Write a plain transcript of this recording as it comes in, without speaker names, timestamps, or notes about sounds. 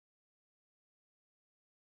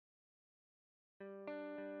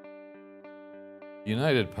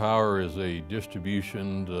United Power is a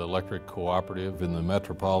distribution electric cooperative in the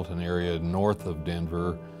metropolitan area north of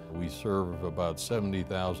Denver. We serve about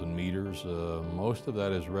 70,000 meters. Most of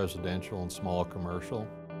that is residential and small commercial.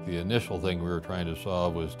 The initial thing we were trying to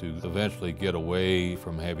solve was to eventually get away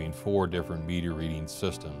from having 4 different meter reading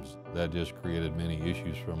systems. That just created many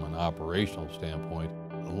issues from an operational standpoint.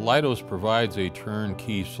 Leidos provides a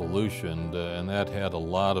turnkey solution, and that had a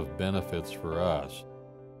lot of benefits for us.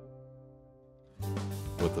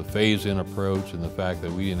 With the phase-in approach and the fact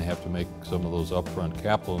that we didn't have to make some of those upfront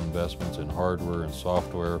capital investments in hardware and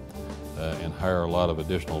software and hire a lot of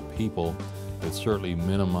additional people, it certainly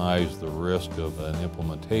minimized the risk of an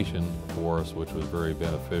implementation for us, which was very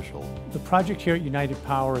beneficial. The project here at United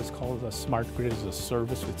Power is called the Smart Grid as a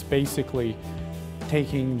Service. It's basically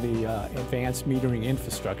taking the advanced metering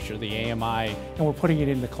infrastructure, the AMI, and we're putting it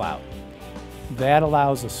in the cloud. That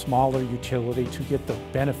allows a smaller utility to get the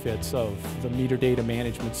benefits of the meter data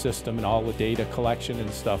management system and all the data collection and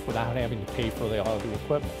stuff without having to pay for all the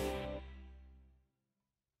equipment.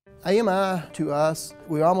 AMI, to us,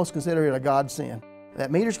 we almost consider it a godsend. That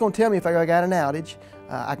meter's going to tell me if I got an outage.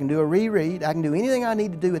 I can do a reread. I can do anything I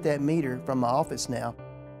need to do with that meter from my office now.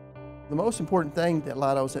 The most important thing that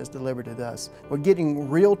Leidos has delivered to us, we're getting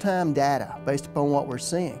real-time data based upon what we're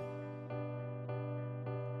seeing.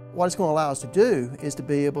 What it's going to allow us to do is to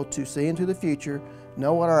be able to see into the future,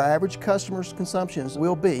 know what our average customer's consumptions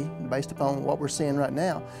will be based upon what we're seeing right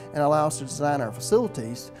now, and allow us to design our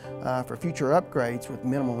facilities for future upgrades with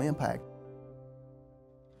minimal impact.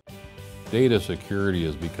 Data security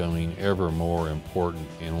is becoming ever more important,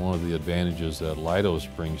 and one of the advantages that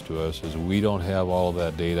Leidos brings to us is we don't have all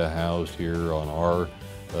that data housed here on our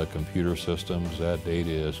computer systems. That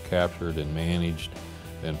data is captured and managed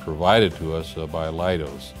and provided to us by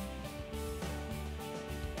Leidos.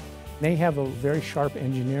 They have a very sharp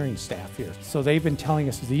engineering staff here. So they've been telling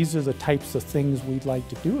us these are the types of things we'd like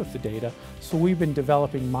to do with the data. So we've been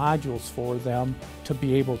developing modules for them to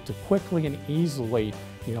be able to quickly and easily,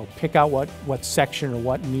 pick out what section or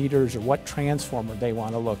what meters or what transformer they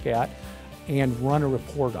want to look at and run a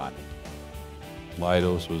report on it.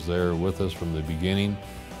 Leidos was there with us from the beginning.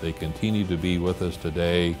 They continue to be with us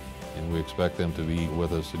today, and we expect them to be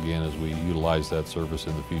with us again as we utilize that service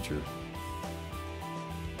in the future.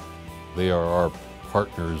 They are our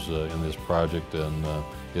partners in this project, and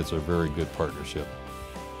it's a very good partnership.